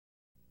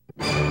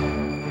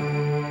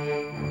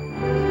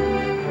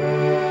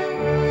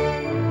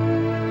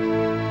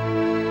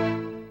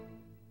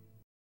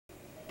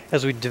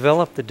As we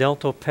develop the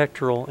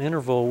deltopectoral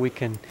interval, we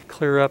can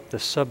clear up the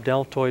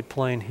subdeltoid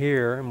plane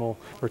here, and we'll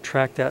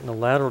retract that in the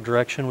lateral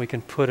direction. We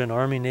can put an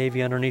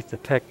Army-Navy underneath the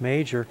pec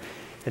major,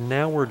 and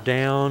now we're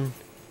down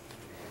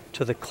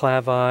to the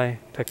clavi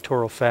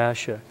pectoral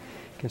fascia.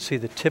 You can see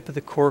the tip of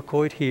the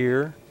coracoid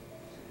here,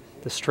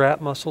 the strap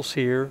muscles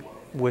here,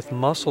 with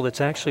muscle that's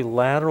actually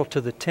lateral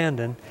to the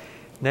tendon.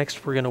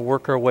 Next, we're going to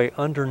work our way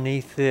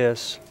underneath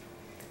this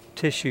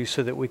tissue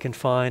so that we can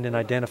find and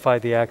identify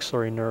the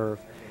axillary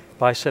nerve.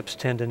 Biceps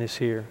tendon is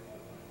here.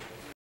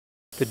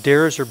 The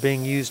DARES are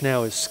being used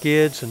now as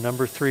skids, and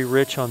number 3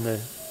 rich on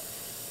the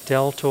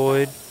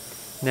deltoid.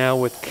 Now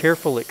with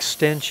careful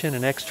extension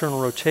and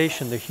external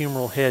rotation, the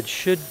humeral head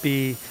should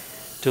be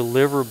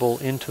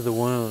deliverable into the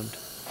wound.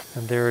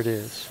 And there it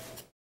is.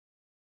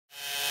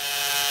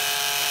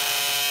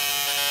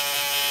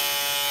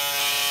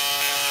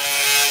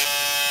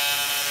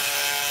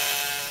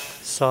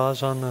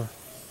 Saws on the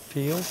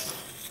field.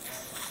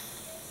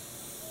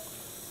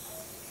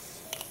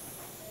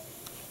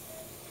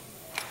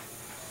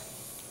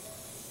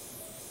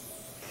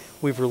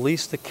 We've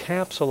released the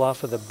capsule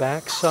off of the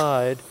back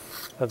side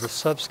of the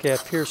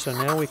subscap here, so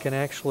now we can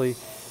actually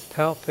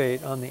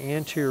palpate on the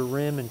anterior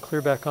rim and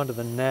clear back onto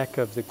the neck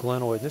of the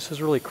glenoid. This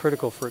is really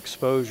critical for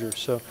exposure,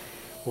 so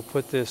we'll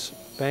put this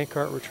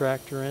Bankart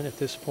retractor in at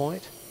this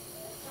point,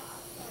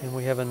 and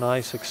we have a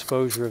nice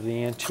exposure of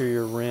the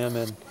anterior rim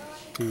and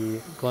the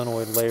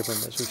glenoid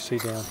labrum as we see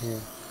down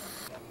here.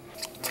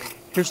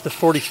 Here's the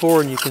 44,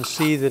 and you can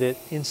see that it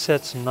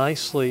insets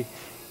nicely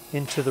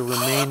into the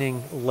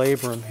remaining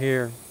labrum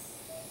here.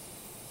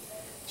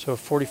 So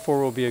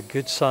 44 will be a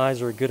good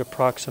size or a good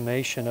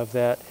approximation of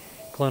that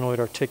glenoid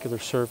articular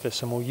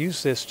surface, and we'll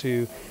use this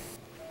to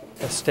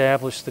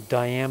establish the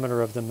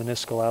diameter of the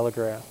meniscal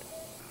allograft.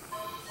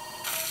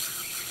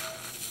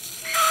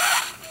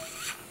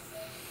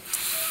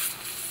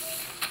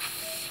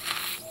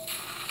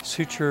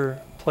 Suture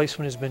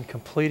placement has been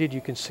completed. You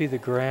can see the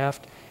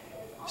graft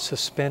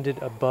suspended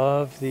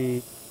above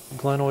the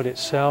glenoid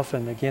itself,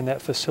 and again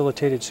that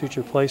facilitated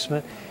suture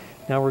placement.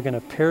 Now we're going to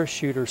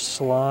parachute or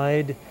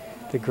slide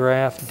the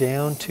graft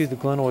down to the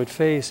glenoid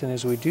face, and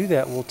as we do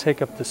that, we'll take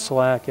up the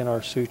slack in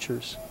our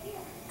sutures.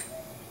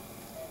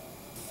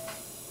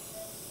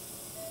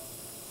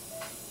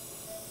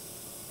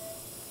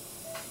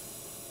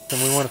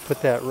 And we want to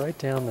put that right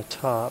down the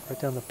top,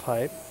 right down the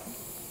pipe.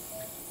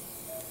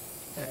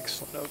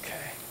 Excellent,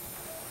 okay.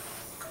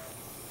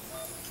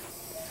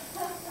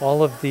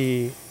 All of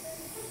the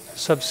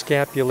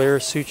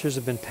subscapularis sutures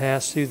have been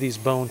passed through these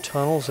bone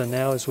tunnels, and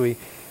now as we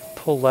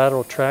pull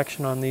lateral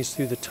traction on these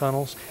through the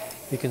tunnels,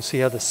 you can see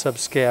how the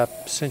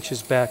subscap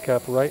cinches back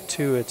up right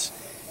to its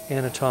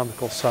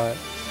anatomical site.